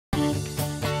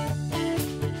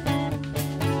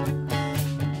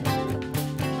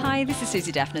Hi, this is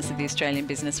Susie Daphnis of the Australian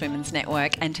Business Women's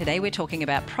Network, and today we're talking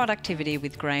about productivity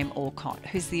with Graham Allcott,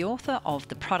 who's the author of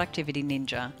The Productivity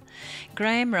Ninja.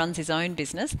 Graham runs his own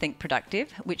business, Think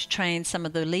Productive, which trains some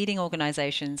of the leading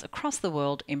organisations across the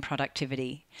world in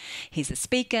productivity. He's a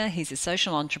speaker, he's a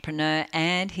social entrepreneur,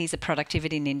 and he's a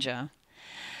productivity ninja.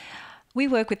 We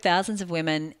work with thousands of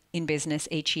women in business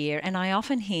each year, and I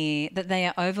often hear that they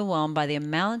are overwhelmed by the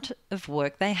amount of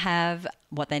work they have,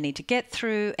 what they need to get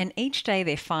through, and each day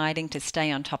they're fighting to stay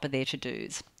on top of their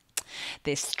to-dos.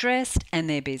 They're stressed and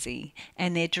they're busy,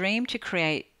 and their dream to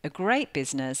create a great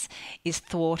business is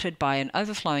thwarted by an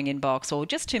overflowing inbox or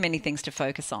just too many things to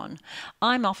focus on.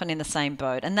 I'm often in the same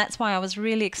boat, and that's why I was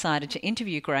really excited to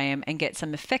interview Graham and get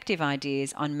some effective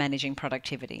ideas on managing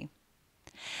productivity.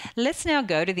 Let's now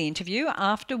go to the interview,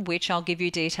 after which I'll give you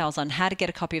details on how to get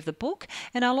a copy of the book,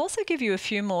 and I'll also give you a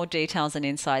few more details and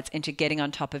insights into getting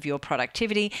on top of your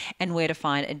productivity and where to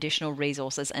find additional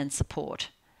resources and support.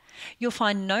 You'll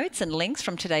find notes and links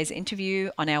from today's interview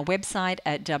on our website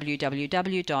at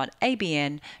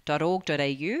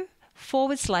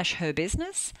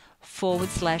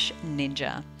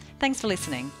www.abn.org.au/herbusiness/ninja. Thanks for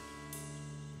listening.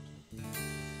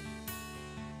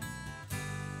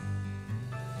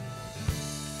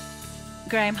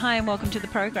 Graham, hi and welcome to the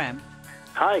program.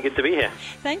 Hi, good to be here.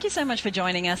 Thank you so much for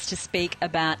joining us to speak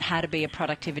about How to Be a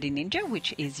Productivity Ninja,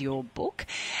 which is your book.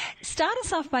 Start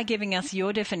us off by giving us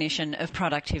your definition of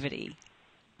productivity.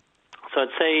 So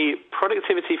I'd say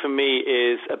productivity for me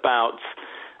is about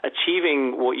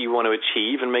achieving what you want to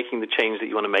achieve and making the change that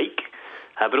you want to make,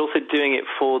 but also doing it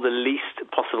for the least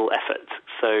possible effort.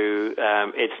 So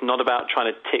it's not about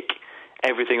trying to tick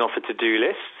everything off a to-do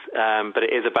list, but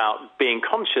it is about being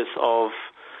conscious of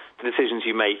the decisions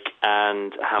you make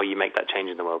and how you make that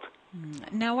change in the world.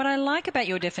 Now, what I like about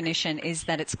your definition is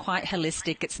that it's quite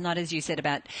holistic. It's not, as you said,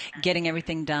 about getting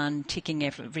everything done, ticking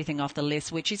everything off the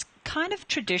list, which is kind of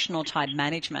traditional time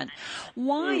management.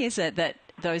 Why is it that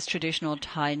those traditional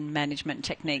time management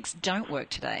techniques don't work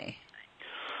today?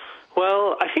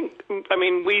 Well,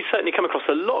 we certainly come across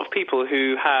a lot of people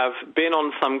who have been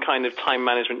on some kind of time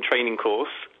management training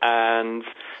course and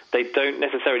they don't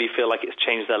necessarily feel like it's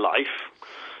changed their life.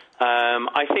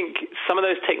 I think some of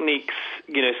those techniques,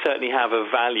 certainly have a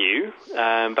value,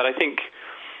 but I think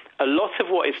a lot of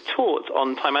what is taught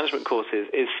on time management courses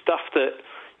is stuff that,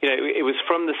 it was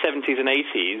from the 70s and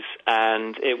 80s,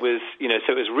 and it was,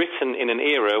 so it was written in an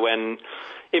era when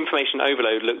information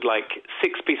overload looked like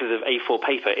 6 pieces of A4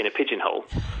 paper in a pigeonhole,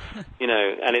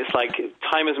 and it's like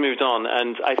time has moved on.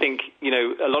 And I think,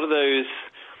 a lot of those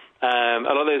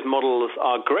models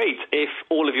are great if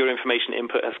all of your information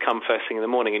input has come first thing in the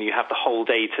morning and you have the whole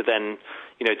day to then,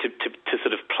 to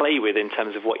sort of play with in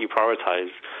terms of what you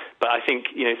prioritize. But I think,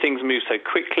 things move so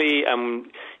quickly,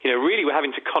 and, really we're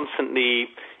having to constantly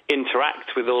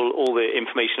interact with all the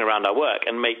information around our work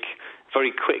and make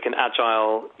very quick and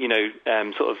agile,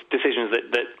 sort of decisions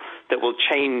that will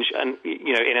change and,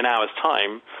 in an hour's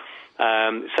time.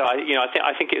 So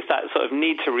I think it's that sort of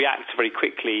need to react very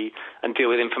quickly and deal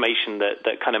with information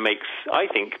that kind of makes, I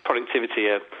think, productivity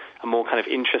a more kind of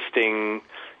interesting,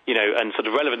 and sort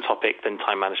of relevant topic than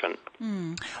time management.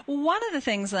 One of the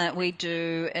things that we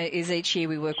do is each year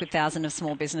we work with thousands of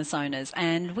small business owners,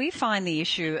 and we find the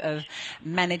issue of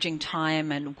managing time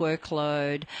and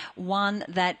workload one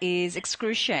that is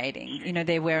excruciating.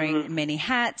 They're wearing many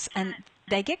hats and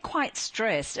they get quite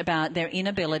stressed about their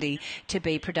inability to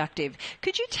be productive.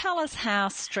 Could you tell us how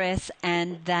stress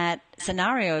and that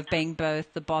scenario of being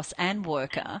both the boss and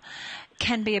worker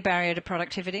can be a barrier to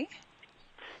productivity?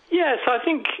 Yeah, so I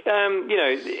think,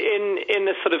 in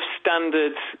the sort of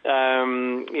standard,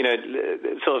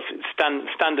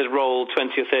 standard role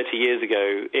 20 or 30 years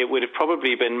ago, it would have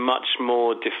probably been much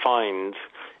more defined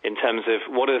in terms of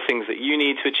what are the things that you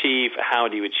need to achieve, how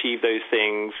do you achieve those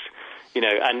things,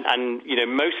 and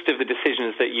most of the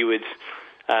decisions that you would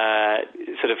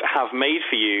sort of have made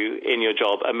for you in your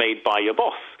job are made by your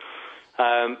boss.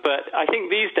 But I think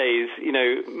these days,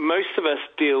 most of us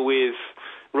deal with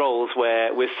roles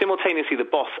where we're simultaneously the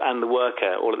boss and the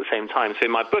worker all at the same time. So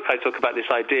in my book, I talk about this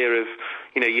idea of,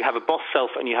 you have a boss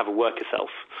self and you have a worker self.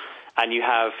 And you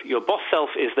have your boss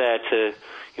self is there to,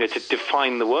 to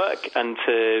define the work and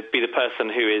to be the person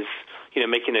who is,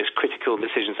 making those critical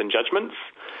decisions and judgments.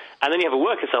 And then you have a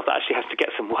worker self that actually has to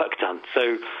get some work done.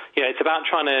 So, it's about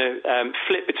trying to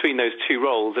flip between those two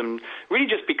roles and really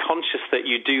just be conscious that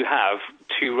you do have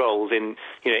two roles in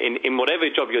whatever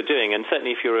job you're doing. And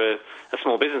certainly if you're a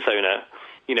small business owner,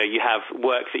 you have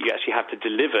work that you actually have to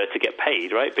deliver to get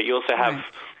paid, right? But you also have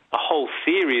a whole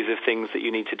series of things that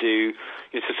you need to do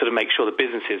to sort of make sure the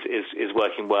business is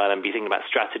working well, and be thinking about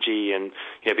strategy, and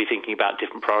be thinking about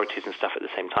different priorities and stuff at the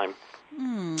same time.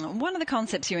 One of the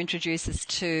concepts you introduce us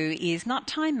to is not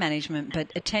time management,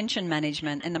 but attention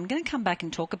management. And I'm going to come back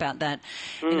and talk about that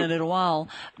in a little while.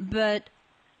 But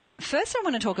first, I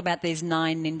want to talk about these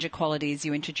 9 ninja qualities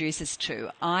you introduce us to.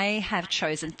 I have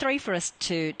chosen 3 for us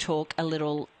to talk a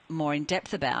little more in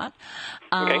depth about.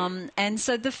 Okay. And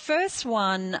so the first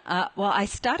one, I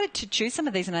started to choose some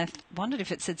of these and I wondered if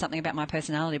it said something about my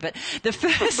personality, but the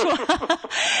first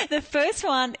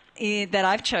one that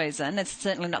I've chosen, it's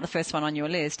certainly not the first one on your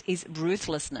list, is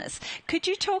ruthlessness. Could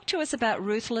you talk to us about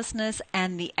ruthlessness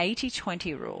and the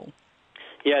 80-20 rule?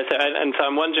 Yeah, so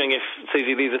I'm wondering if,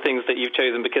 Susie, these are things that you've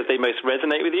chosen because they most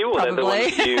resonate with you, or they're the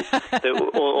ones that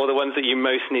or the ones that you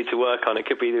most need to work on. It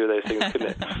could be either of those things,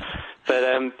 couldn't it? But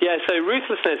so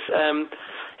ruthlessness,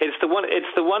 it's the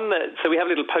one that, so we have a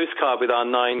little postcard with our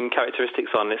 9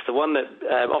 characteristics on. It's the one that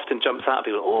often jumps out at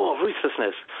people. Oh,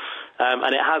 ruthlessness,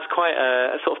 and it has quite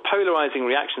a sort of polarizing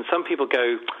reaction. Some people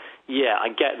go, yeah, I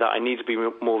get that, I need to be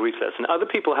more ruthless, and other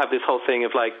people have this whole thing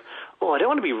of like, oh, I don't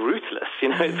want to be ruthless.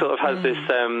 It sort of has this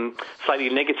slightly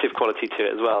negative quality to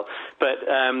it as well. But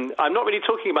I'm not really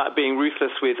talking about being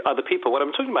ruthless with other people. What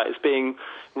I'm talking about is being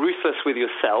ruthless with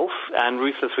yourself and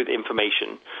ruthless with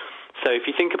information. So if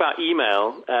you think about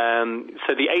email,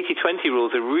 so the 80-20 rule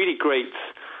is a really great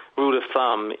rule of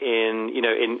thumb in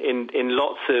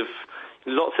lots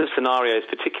of scenarios,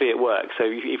 particularly at work. So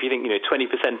if you think 20%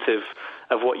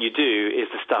 of what you do is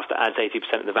the stuff that adds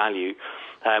 80% of the value.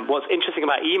 What's interesting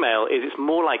about email is it's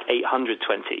more like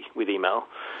 820 with email.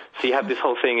 So you have this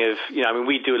whole thing of,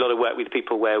 we do a lot of work with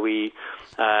people where we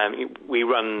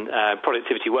run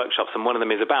productivity workshops, and one of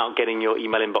them is about getting your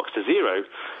email inbox to 0.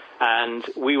 And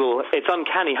it's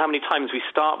uncanny how many times we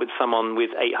start with someone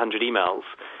with 800 emails,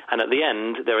 and at the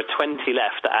end there are 20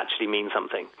 left that actually mean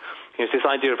something. So this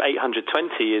idea of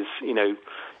 820 is,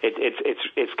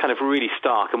 it's kind of really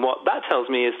stark. And what that tells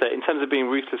me is that in terms of being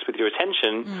ruthless with your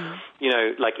attention,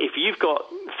 like if you've got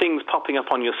things popping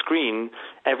up on your screen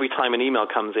every time an email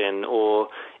comes in, or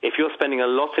if you're spending a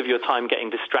lot of your time getting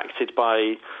distracted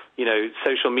by,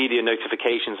 social media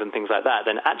notifications and things like that,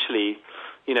 then actually,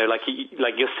 like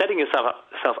you're setting yourself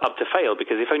up to fail,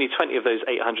 because if only 20 of those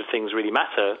 800 things really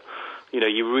matter,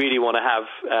 you really want to have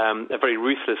a very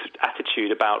ruthless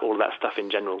attitude about all of that stuff in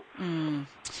general.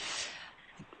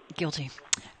 Guilty.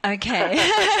 Okay.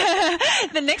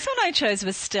 The next one I chose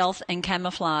was stealth and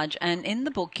camouflage. And in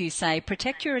the book you say,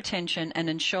 protect your attention and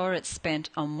ensure it's spent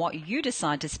on what you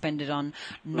decide to spend it on,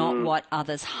 not what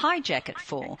others hijack it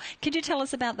for. Could you tell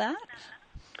us about that?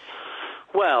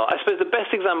 Well, I suppose the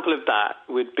best example of that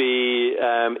would be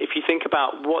if you think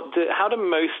about how do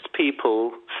most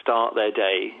people start their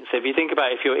day. So if you think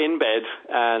about if you're in bed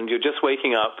and you're just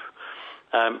waking up,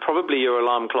 probably your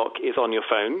alarm clock is on your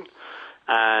phone,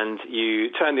 and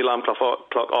you turn the alarm clock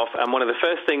off, and one of the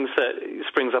first things that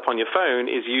springs up on your phone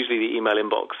is usually the email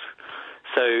inbox.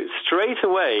 So straight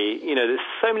away, there's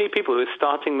so many people who are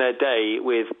starting their day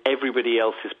with everybody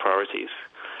else's priorities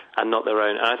and not their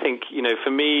own. And I think,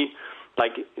 for me,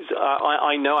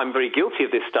 I know I'm very guilty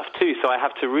of this stuff too, so I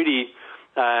have to really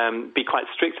be quite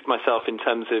strict with myself in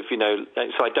terms of,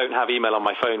 so I don't have email on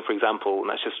my phone, for example, and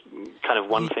that's just kind of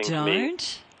one thing for me.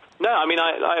 No,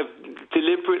 I've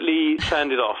deliberately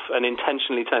turned it off and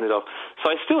intentionally turned it off. So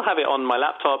I still have it on my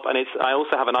laptop, and I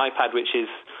also have an iPad which is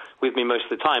with me most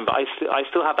of the time, but I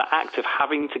still have that act of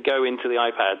having to go into the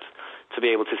iPad to be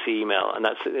able to see email, and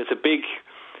it's a big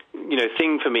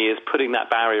thing for me, is putting that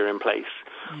barrier in place.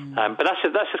 But that's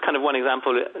just kind of one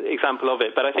example of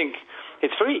it. But I think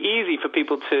it's very easy for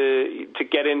people to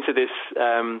get into this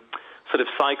sort of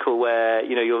cycle where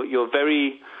you're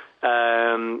very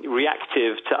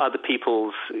reactive to other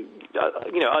people's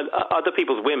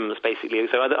whims, basically.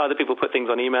 So other people put things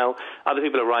on email, other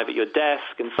people arrive at your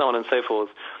desk, and so on and so forth.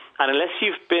 And unless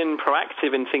you've been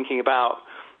proactive in thinking about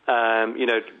unless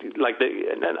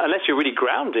you're really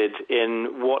grounded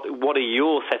in what are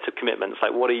your set of commitments,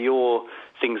 like what are your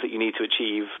things that you need to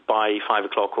achieve by 5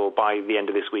 o'clock or by the end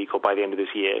of this week or by the end of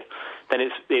this year, then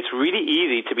it's really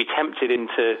easy to be tempted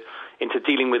into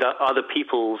dealing with other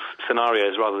people's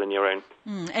scenarios rather than your own.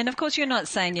 And of course, you're not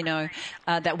saying,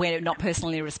 that we're not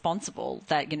personally responsible,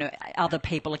 that, other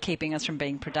people are keeping us from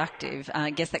being productive.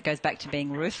 I guess that goes back to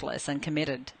being ruthless and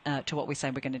committed to what we say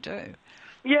we're going to do.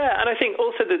 Yeah, and I think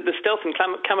also the stealth and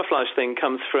camouflage thing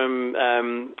comes from,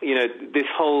 this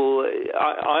whole,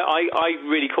 I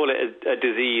really call it a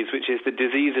disease, which is the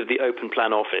disease of the open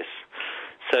plan office.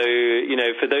 So,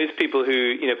 for those people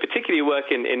who, particularly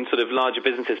work in sort of larger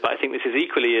businesses, but I think this is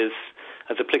equally as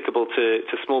as applicable to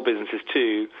small businesses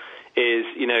too, is,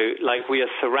 like we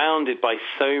are surrounded by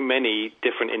so many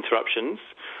different interruptions,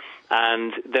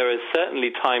 and there are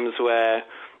certainly times where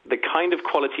the kind of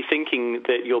quality thinking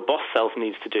that your boss self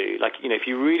needs to do, like, if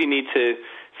you really need to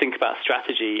think about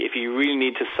strategy, if you really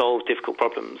need to solve difficult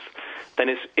problems, then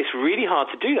it's really hard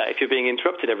to do that if you're being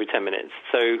interrupted every 10 minutes.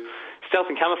 So stealth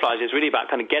and camouflage is really about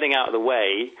kind of getting out of the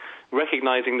way,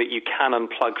 recognizing that you can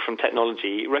unplug from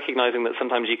technology, recognizing that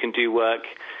sometimes you can do work,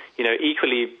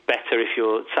 equally better if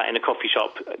you're sat in a coffee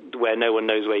shop where no one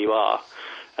knows where you are,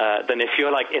 than if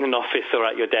you're like in an office or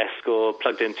at your desk or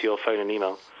plugged into your phone and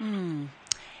email.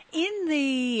 In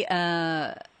the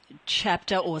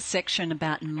chapter or section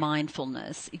about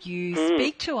mindfulness, you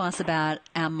speak to us about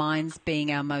our minds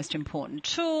being our most important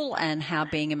tool and how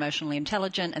being emotionally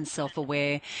intelligent and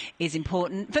self-aware is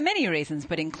important for many reasons,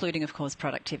 but including, of course,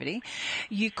 productivity.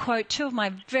 You quote two of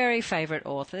my very favourite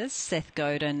authors, Seth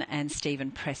Godin and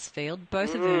Stephen Pressfield,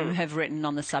 both of whom have written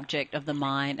on the subject of the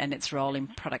mind and its role in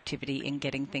productivity in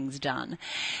getting things done.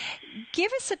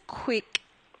 Give us a quick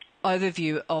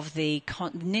overview of the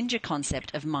ninja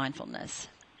concept of mindfulness.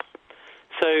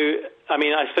 So,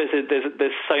 I suppose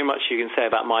there's so much you can say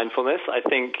about mindfulness. I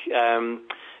think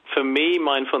for me,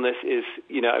 mindfulness is,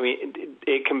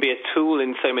 it can be a tool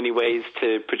in so many ways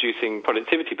to producing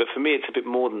productivity, but for me, it's a bit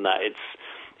more than that.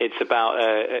 It's about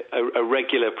a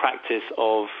regular practice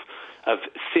of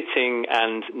sitting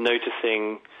and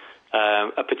noticing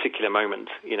a particular moment.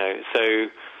 So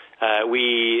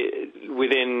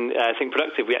within Think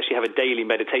Productive, we actually have a daily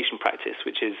meditation practice,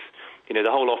 which is, the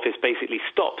whole office basically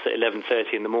stops at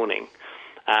 11:30 in the morning.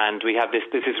 And we have this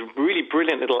really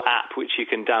brilliant little app which you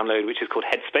can download, which is called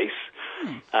Headspace.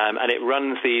 And it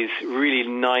runs these really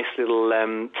nice little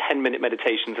 10-minute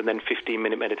meditations and then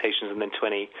 15-minute meditations and then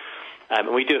 20.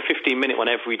 And we do a 15-minute one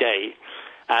every day.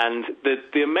 And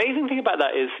the amazing thing about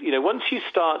that is, once you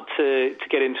start to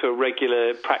get into a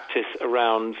regular practice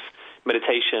around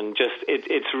meditation,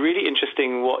 it's really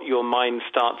interesting what your mind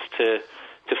starts to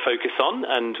focus on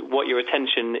and what your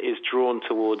attention is drawn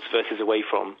towards versus away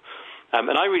from.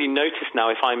 And I really notice now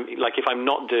if I'm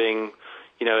not doing,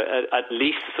 at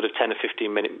least a sort of 10 or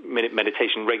 15 minute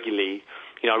meditation regularly,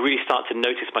 I really start to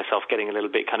notice myself getting a little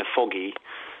bit kind of foggy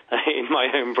in my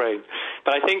own brain.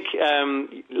 But I think,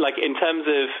 in terms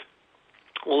of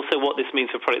also what this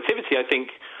means for productivity, I think,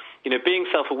 being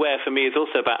self-aware for me is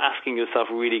also about asking yourself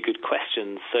really good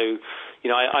questions. So,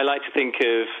 I like to think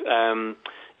of,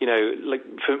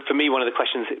 for me, one of the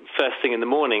questions first thing in the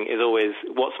morning is always,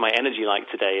 what's my energy like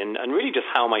today? And really just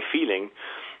how am I feeling?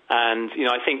 And,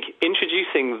 I think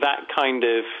introducing that kind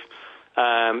of,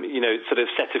 sort of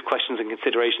set of questions and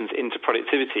considerations into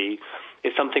productivity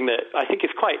is something that I think is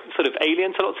quite sort of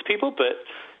alien to lots of people. But,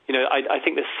 I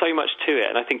think there's so much to it.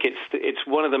 And I think it's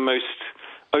one of the most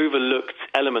overlooked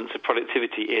elements of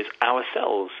productivity is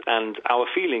ourselves and our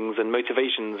feelings and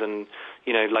motivations and,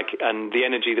 and the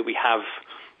energy that we have,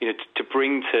 to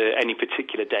bring to any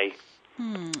particular day.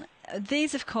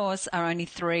 These, of course, are only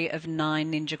 3 of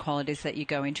 9 ninja qualities that you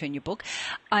go into in your book.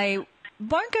 I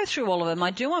won't go through all of them. I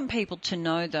do want people to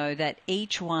know, though, that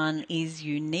each one is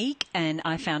unique and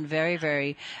I found very,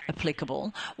 very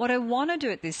applicable. What I want to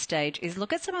do at this stage is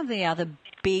look at some of the other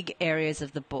big areas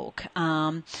of the book.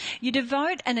 You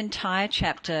devote an entire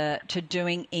chapter to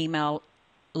doing email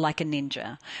like a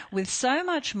ninja. With so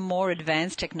much more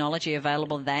advanced technology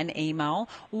available than email,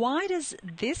 why does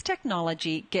this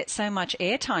technology get so much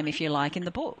airtime, if you like, in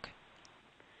the book?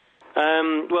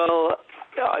 Well,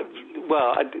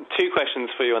 2 questions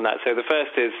for you on that. So the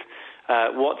first is,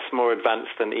 what's more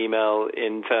advanced than email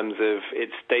in terms of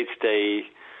its day-to-day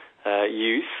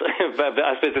use? but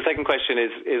I suppose the second question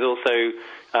is also,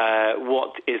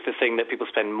 what is the thing that people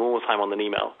spend more time on than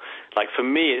email? Like for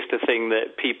me, it's the thing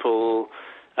that people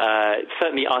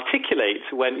certainly articulate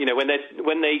when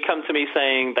they come to me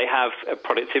saying they have a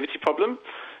productivity problem.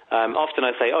 Often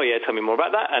I say, oh yeah, tell me more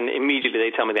about that, and immediately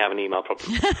they tell me they have an email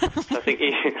problem. So I think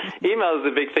email is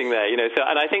the big thing there, So,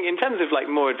 and I think in terms of like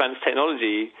more advanced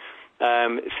technology,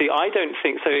 I don't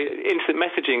think so. Instant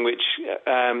messaging, which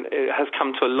has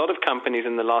come to a lot of companies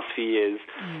in the last few years,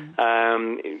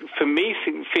 for me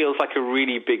feels like a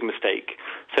really big mistake.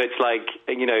 So it's like,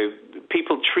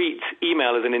 people treat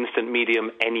email as an instant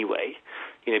medium anyway.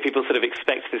 People sort of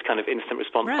expect this kind of instant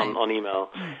response on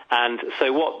email. And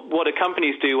so what do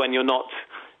companies do when you're not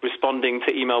responding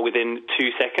to email within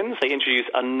 2 seconds? They introduce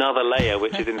another layer,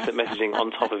 which is instant messaging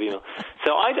on top of email.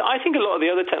 So I think a lot of the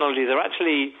other technologies are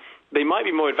actually, they might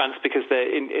be more advanced because they're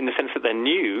in the sense that they're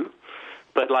new,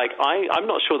 But like I'm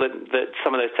not sure that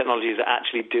some of those technologies are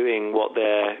actually doing what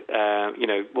they're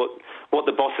what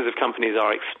the bosses of companies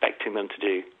are expecting them to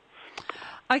do.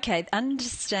 Okay,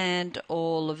 understand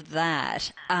all of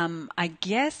that. I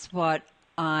guess what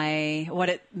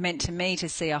it meant to me to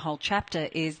see a whole chapter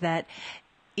is that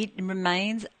it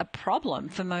remains a problem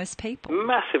for most people.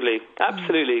 Massively,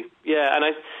 absolutely, yeah.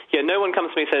 And no one comes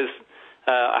to me and says,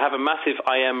 I have a massive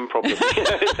IM problem.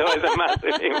 It's always a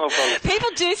massive email problem. People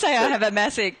do say I have a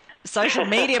massive social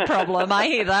media problem. I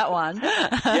hear that one.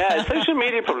 Yeah, social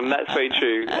media problem. That's very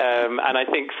true. And I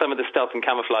think some of the stealth and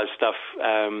camouflage stuff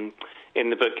in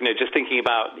the book, just thinking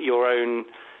about your own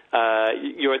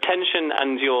your attention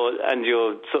and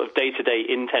your sort of day-to-day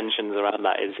intentions around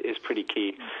that is pretty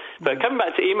key. But coming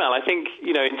back to email, I think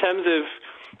in terms of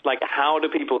like how do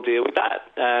people deal with that?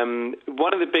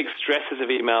 One of the big stresses of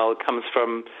email comes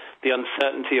from the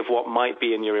uncertainty of what might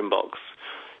be in your inbox.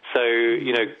 So,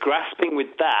 grasping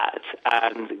with that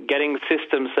and getting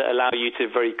systems that allow you to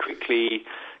very quickly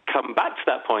come back to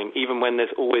that point, even when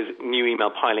there's always new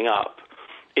email piling up,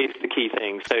 is the key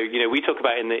thing. So, we talk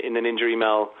about in the Ninja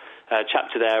email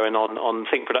chapter there and on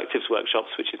Think Productive's workshops,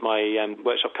 which is my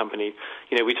workshop company,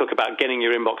 we talk about getting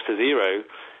your inbox to zero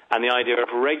and the idea of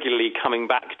regularly coming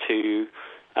back to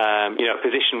a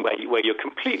position where you're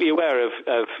completely aware of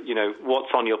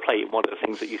what's on your plate and what are the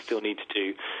things that you still need to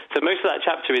do. So most of that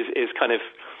chapter is kind of,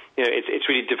 it's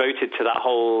really devoted to that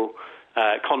whole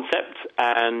concept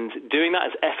and doing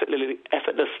that as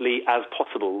effortlessly as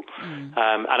possible.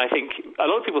 And I think a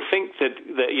lot of people think that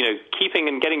keeping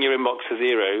and getting your inbox to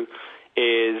zero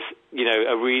is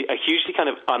a hugely kind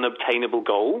of unobtainable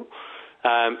goal.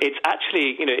 It's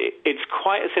actually, it's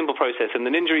quite a simple process. And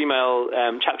the Ninja email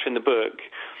chapter in the book,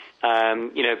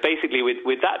 basically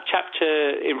with that chapter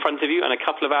in front of you and a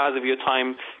couple of hours of your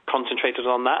time concentrated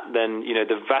on that, then,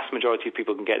 the vast majority of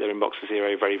people can get their inbox to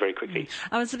zero very, very quickly.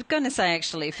 I was going to say,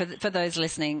 actually, for those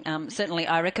listening, certainly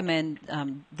I recommend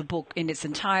the book in its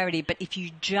entirety, but if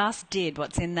you just did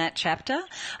what's in that chapter,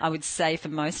 I would say for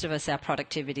most of us, our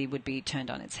productivity would be turned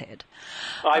on its head.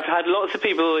 I've had lots of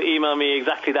people email me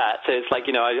exactly that. So it's like,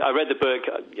 I read the book,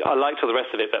 I liked all the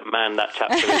rest of it, but man, that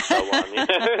chapter is so one.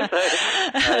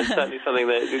 So it's certainly something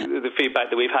that the feedback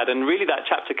that we've had. And really that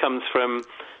chapter comes from,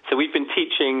 so we've been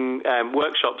teaching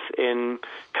workshops in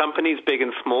companies big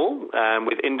and small,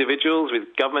 with individuals,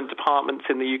 with government departments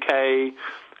in the UK,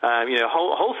 a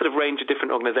whole sort of range of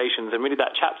different organizations. And really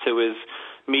that chapter was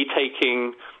me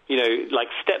taking, like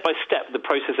step by step, the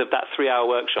process of that 3-hour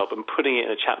workshop and putting it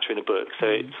in a chapter in a book. So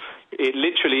it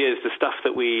literally is the stuff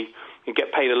that we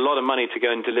get paid a lot of money to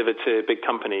go and deliver to big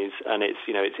companies. And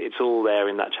it's all there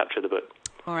in that chapter of the book.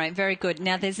 All right, very good.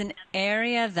 Now, there's an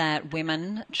area that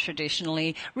women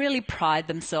traditionally really pride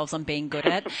themselves on being good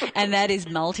at, and that is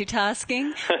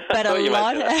multitasking. But a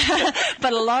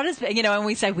lot is, and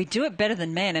we say we do it better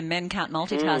than men, and men can't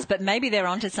multitask, but maybe they're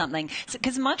onto something.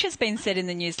 Because much has been said in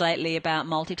the news lately about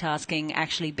multitasking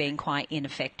actually being quite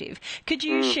ineffective. Could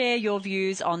you share your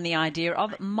views on the idea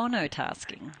of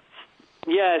monotasking?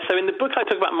 Yeah, so in the book I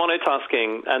talk about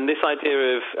monotasking and this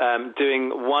idea of doing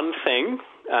one thing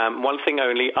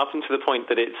only, up until the point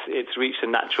that it's reached a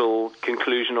natural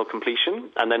conclusion or completion,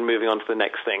 and then moving on to the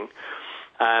next thing.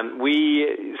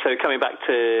 So coming back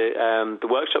to the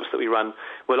workshops that we run,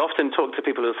 we'll often talk to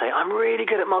people who say, I'm really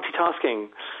good at multitasking.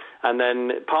 And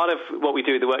then part of what we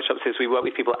do with the workshops is we work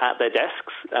with people at their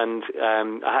desks. And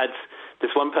I had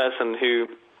this one person who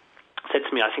said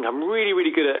to me, I think I'm really,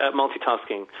 really good at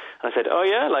multitasking. And I said, oh,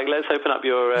 yeah? Like, let's open up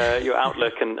your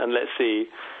Outlook and let's see.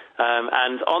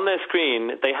 And on their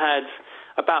screen, they had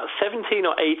about 17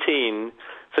 or 18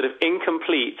 sort of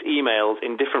incomplete emails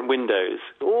in different windows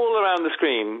all around the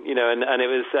screen, and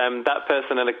it was that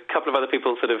person and a couple of other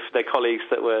people, sort of their colleagues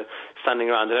that were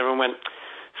standing around, and everyone went,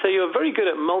 so you're very good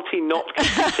at not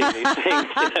completing these things,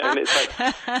 and it's like,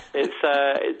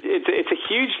 it's a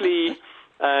hugely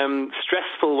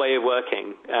stressful way of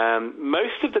working.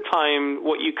 Most of the time,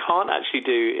 what you can't actually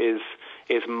do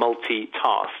is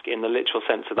multitask in the literal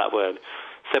sense of that word.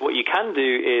 So what you can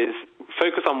do is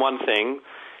focus on one thing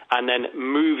and then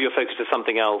move your focus to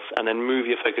something else and then move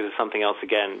your focus to something else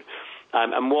again.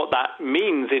 And what that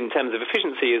means in terms of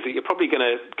efficiency is that you're probably going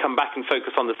to come back and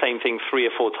focus on the same thing 3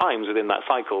 or 4 times within that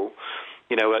cycle.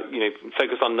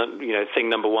 Focus on thing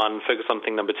number 1, focus on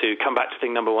thing number 2, come back to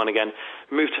thing number 1 again,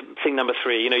 move to thing number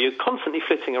 3. You're constantly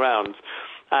flitting around.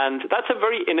 And that's a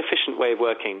very inefficient way of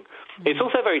working. It's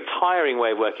also a very tiring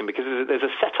way of working because there's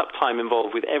a setup time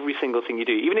involved with every single thing you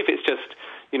do. Even if it's just,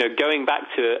 going back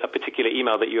to a particular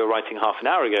email that you were writing half an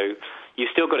hour ago, you've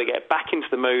still got to get back into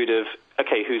the mode of,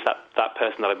 okay, who's that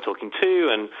person that I'm talking to,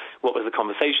 and what was the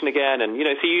conversation again? And,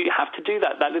 so you have to do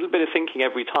that little bit of thinking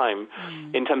every time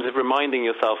in terms of reminding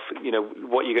yourself,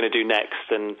 what you're going to do next,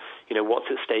 and, what's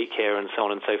at stake here, and so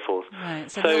on and so forth.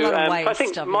 Right. So there's a lot of waste, I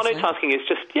think monotasking is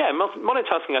just,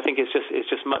 monotasking I think is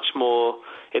just much more,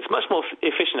 it's much more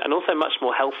efficient and also much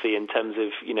more healthy in terms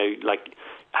of, like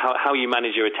how you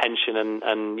manage your attention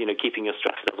and keeping your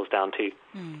stress levels down too.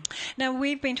 Now,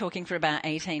 we've been talking for about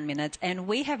 18 minutes and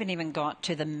we haven't even got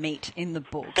to the meat in the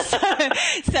book. So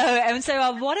I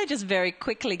want to just very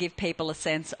quickly give people a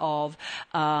sense of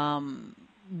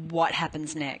what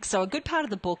happens next. So a good part of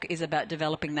the book is about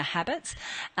developing the habits.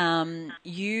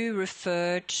 You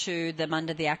refer to them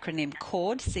under the acronym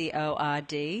CORD,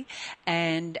 C-O-R-D,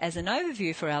 and as an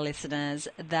overview for our listeners,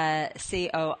 the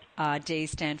CORD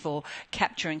stand for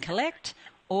capture and collect,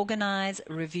 organize,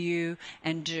 review,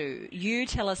 and do. You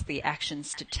tell us the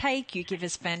actions to take, you give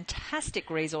us fantastic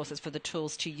resources for the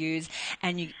tools to use,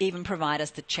 and you even provide us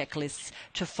the checklists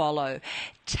to follow.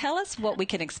 Tell us what we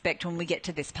can expect when we get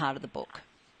to this part of the book.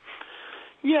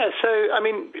 Yeah, so,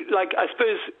 I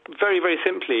suppose very, very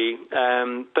simply,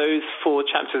 those 4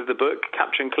 chapters of the book,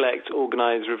 capture and collect,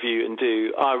 organize, review, and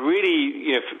do, are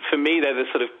really, for me, they're the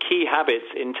sort of key habits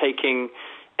in taking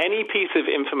any piece of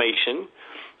information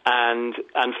and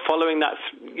following that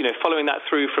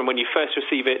through from when you first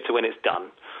receive it to when it's done.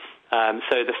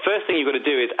 So the first thing you've got to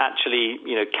do is actually,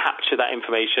 capture that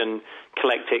information,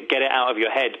 collect it, get it out of your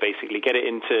head, basically, get it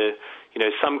into,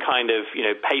 some kind of,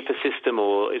 paper system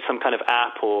or some kind of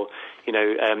app or,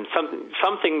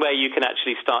 something where you can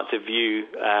actually start to view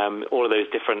all of those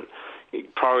different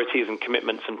priorities and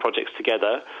commitments and projects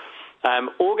together.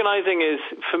 Organizing is,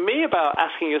 for me, about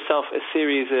asking yourself a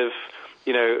series of,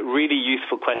 really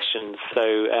useful questions.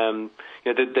 So,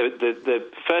 the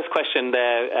first question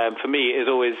there for me is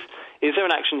always, is there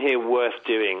an action here worth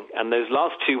doing? And those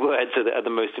last 2 words are the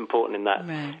most important in that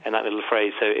little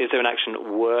phrase. So, is there an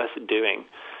action worth doing?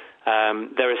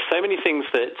 There are so many things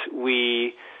that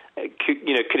we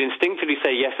could instinctively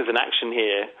say yes, there's an action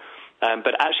here,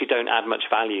 but actually don't add much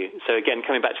value. So again,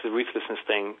 coming back to the ruthlessness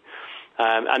thing,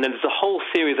 and then there's a whole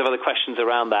series of other questions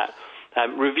around that.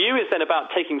 Review is then about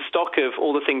taking stock of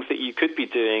all the things that you could be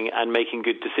doing and making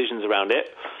good decisions around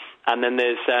it. And then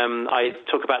there's, I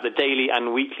talk about the daily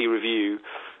and weekly review.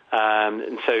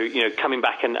 And so, coming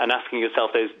back and asking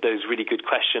yourself those really good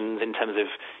questions in terms of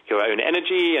your own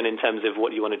energy and in terms of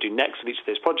what you want to do next with each of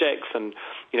those projects, and,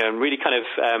 and really kind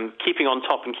of keeping on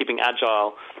top and keeping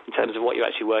agile in terms of what you're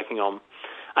actually working on.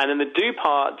 And then the do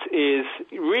part is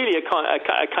really a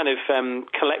kind of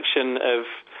collection of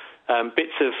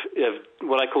bits of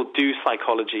what I call do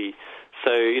psychology.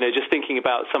 So, just thinking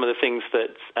about some of the things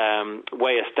that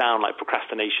weigh us down, like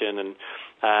procrastination and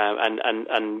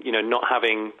not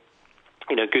having,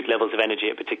 good levels of energy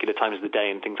at particular times of the day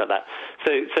and things like that.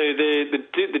 So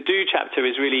the do chapter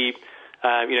is really,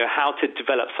 how to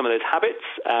develop some of those habits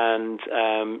and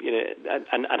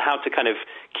how to kind of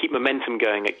keep momentum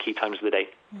going at key times of the day.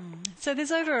 So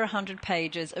there's over 100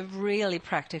 pages of really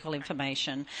practical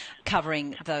information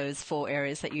covering those 4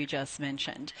 areas that you just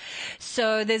mentioned.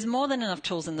 So there's more than enough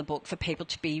tools in the book for people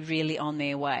to be really on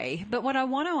their way. But what I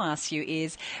want to ask you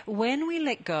is, when we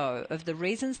let go of the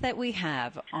reasons that we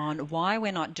have on why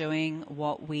we're not doing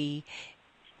what we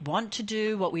want to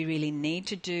do, what we really need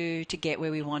to do to get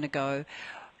where we want to go,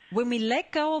 when we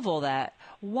let go of all that,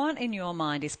 what in your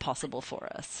mind is possible for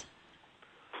us?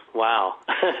 Wow.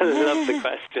 I love the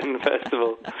question, first of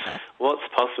all. What's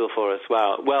possible for us?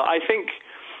 Wow. Well, I think,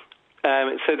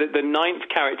 so the 9th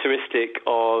characteristic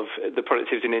of the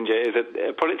Productivity Ninja is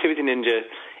that Productivity Ninja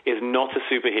is not a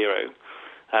superhero.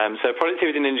 So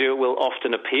Productivity Ninja will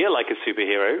often appear like a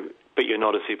superhero, but you're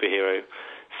not a superhero.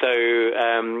 So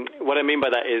what I mean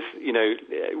by that is,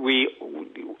 we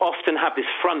often have this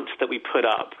front that we put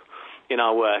up in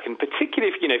our work, and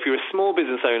particularly if you're a small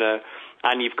business owner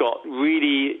and you've got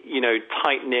really,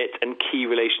 tight-knit and key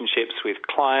relationships with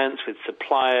clients, with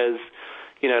suppliers,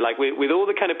 like with all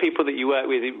the kind of people that you work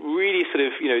with, really sort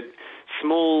of,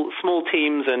 small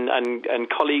teams and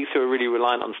colleagues who are really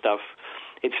reliant on stuff.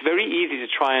 It's very easy to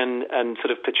try and sort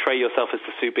of portray yourself as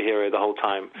the superhero the whole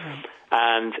time. Mm.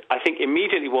 And I think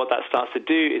immediately what that starts to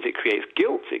do is it creates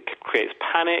guilt, it creates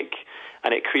panic,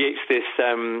 and it creates this,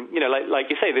 like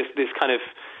you say, this kind of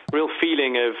real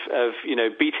feeling of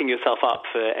beating yourself up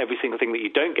for every single thing that you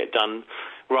don't get done,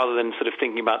 rather than sort of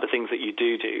thinking about the things that you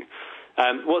do.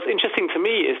 What's interesting to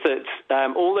me is that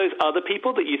all those other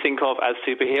people that you think of as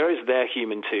superheroes, they're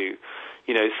human too.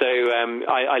 So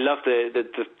I love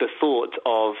the thought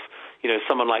of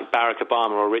someone like Barack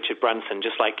Obama or Richard Branson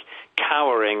just like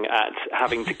cowering at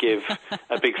having to give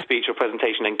a big speech or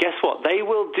presentation. And guess what? They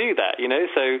will do that,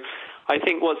 So I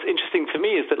think what's interesting to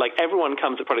me is that like everyone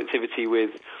comes at productivity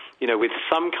with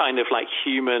some kind of like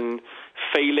human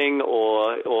failing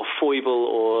or foible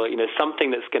or,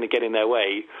 something that's going to get in their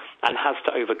way and has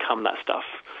to overcome that stuff.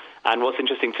 And what's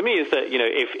interesting to me is that,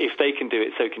 if they can do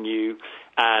it, so can you.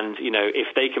 And, if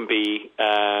they can be,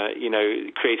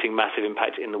 creating massive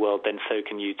impact in the world, then so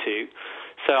can you too.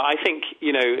 So I think,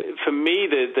 for me,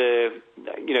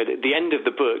 the end of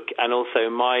the book and also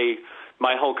my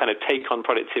whole kind of take on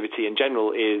productivity in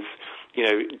general is,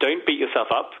 don't beat yourself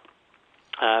up.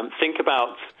 Think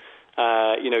about,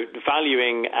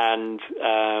 valuing and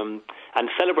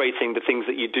celebrating the things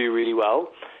that you do really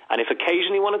well. And if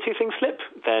occasionally one or two things slip,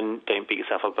 then don't beat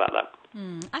yourself up about that.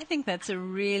 I think that's a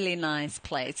really nice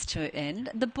place to end.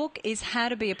 The book is How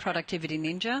to Be a Productivity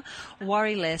Ninja.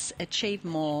 Worry less, achieve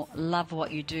more, love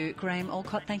what you do. Graham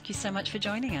Allcott, thank you so much for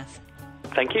joining us.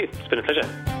 Thank you. It's been a pleasure.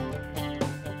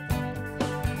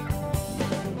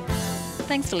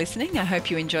 Thanks for listening. I hope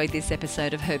you enjoyed this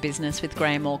episode of Her Business with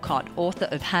Graham Allcott, author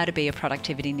of How to Be a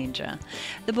Productivity Ninja.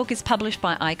 The book is published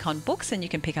by Icon Books and you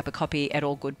can pick up a copy at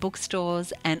all good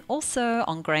bookstores and also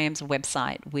on Graham's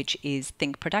website, which is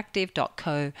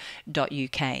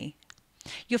thinkproductive.co.uk.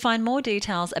 You'll find more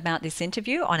details about this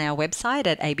interview on our website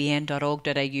at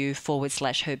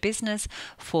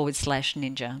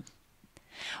abn.org.au/herbusiness/ninja.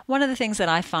 One of the things that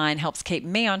I find helps keep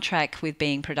me on track with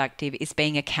being productive is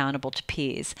being accountable to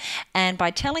peers. And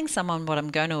by telling someone what I'm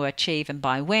going to achieve and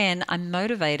by when, I'm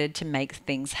motivated to make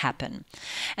things happen.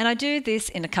 And I do this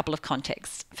in a couple of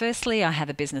contexts. Firstly, I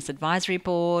have a business advisory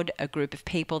board, a group of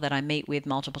people that I meet with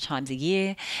multiple times a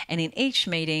year. And in each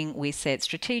meeting, we set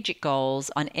strategic goals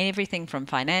on everything from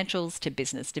financials to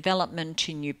business development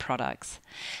to new products.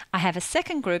 I have a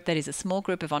second group that is a small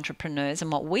group of entrepreneurs,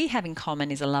 and what we have in common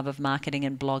is a love of marketing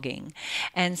and blogging.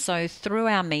 And so through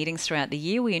our meetings throughout the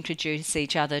year, we introduce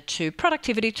each other to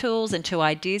productivity tools and to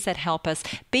ideas that help us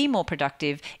be more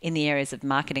productive in the areas of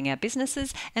marketing our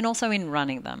businesses and also in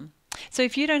running them. So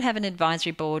if you don't have an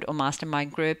advisory board or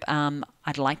mastermind group,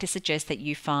 I'd like to suggest that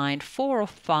you find 4 or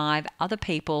 5 other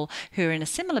people who are in a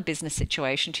similar business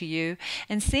situation to you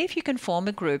and see if you can form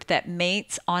a group that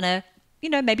meets on a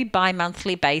maybe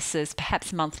bi-monthly basis,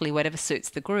 perhaps monthly, whatever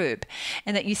suits the group,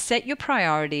 and that you set your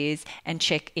priorities and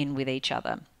check in with each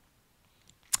other.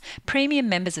 Premium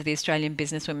members of the Australian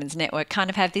Businesswomen's Network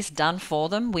kind of have this done for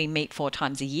them. We meet 4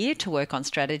 times a year to work on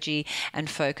strategy and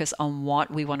focus on what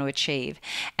we want to achieve.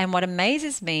 And what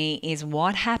amazes me is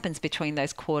what happens between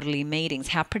those quarterly meetings,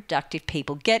 how productive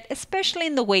people get, especially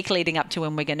in the week leading up to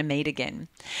when we're going to meet again.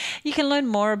 You can learn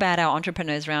more about our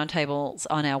Entrepreneurs Roundtables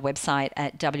on our website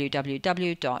at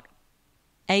www.abn.org.au.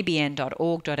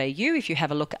 If you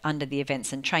have a look under the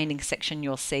events and training section,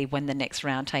 you'll see when the next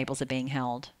roundtables are being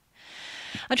held.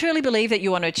 I truly believe that you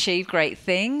want to achieve great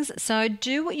things, so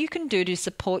do what you can do to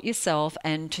support yourself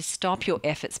and to stop your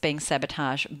efforts being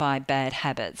sabotaged by bad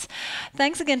habits.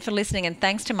 Thanks again for listening, and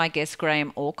thanks to my guest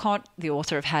Graham Allcott, the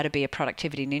author of How to Be a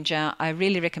Productivity Ninja. I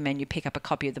really recommend you pick up a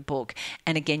copy of the book,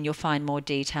 and again you'll find more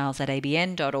details at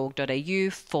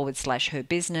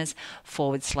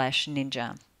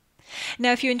abn.org.au/herbusiness/ninja.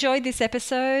 Now, if you enjoyed this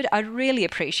episode, I'd really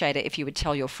appreciate it if you would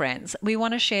tell your friends. We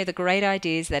want to share the great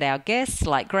ideas that our guests,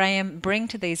 like Graham, bring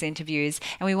to these interviews,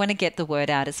 and we want to get the word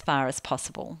out as far as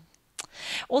possible.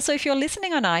 Also, if you're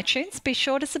listening on iTunes, be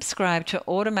sure to subscribe to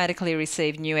automatically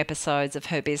receive new episodes of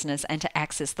Her Business and to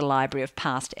access the library of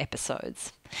past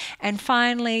episodes. And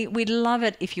finally, we'd love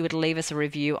it if you would leave us a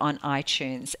review on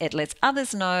iTunes. It lets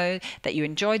others know that you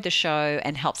enjoyed the show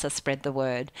and helps us spread the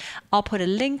word. I'll put a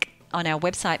link on our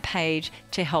website page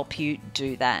to help you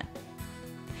do that.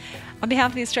 On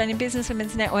behalf of the Australian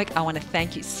Businesswomen's Network, I want to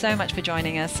thank you so much for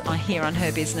joining us here on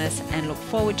Her Business and look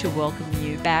forward to welcoming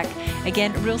you back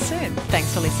again real soon.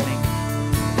 Thanks for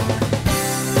listening.